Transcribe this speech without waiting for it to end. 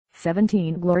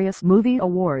17 glorious movie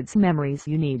awards memories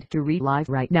you need to relive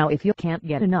right now. If you can't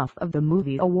get enough of the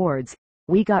movie awards,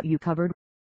 we got you covered.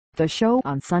 The show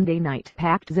on Sunday night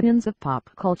packed zillions of pop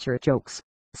culture jokes,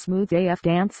 smooth AF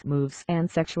dance moves and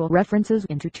sexual references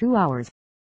into 2 hours.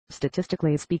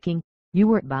 Statistically speaking, you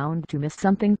were bound to miss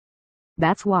something.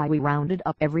 That's why we rounded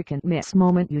up every can't-miss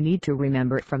moment you need to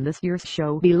remember from this year's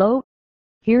show below.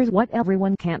 Here's what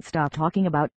everyone can't stop talking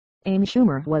about. Amy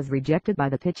Schumer was rejected by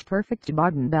the pitch-perfect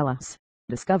Barden Bellas,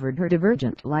 discovered her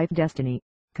divergent life destiny,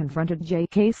 confronted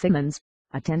J.K. Simmons,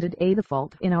 attended a The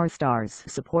Fault in Our Stars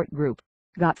support group,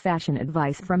 got fashion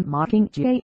advice from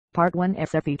Mockingjay, Part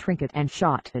 1's Effie Trinket, and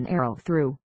shot an arrow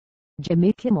through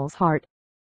Jimmy Kimmel's heart.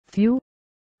 Phew.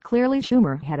 Clearly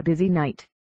Schumer had a busy night.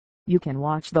 You can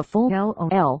watch the full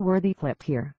LOL-worthy clip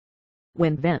here.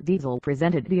 When Vin Diesel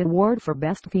presented the award for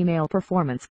Best Female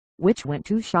Performance, which went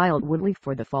to Shailene Woodley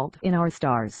for The Fault in Our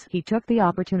Stars, he took the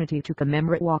opportunity to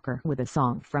commemorate Walker with a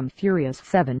song from Furious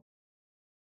 7.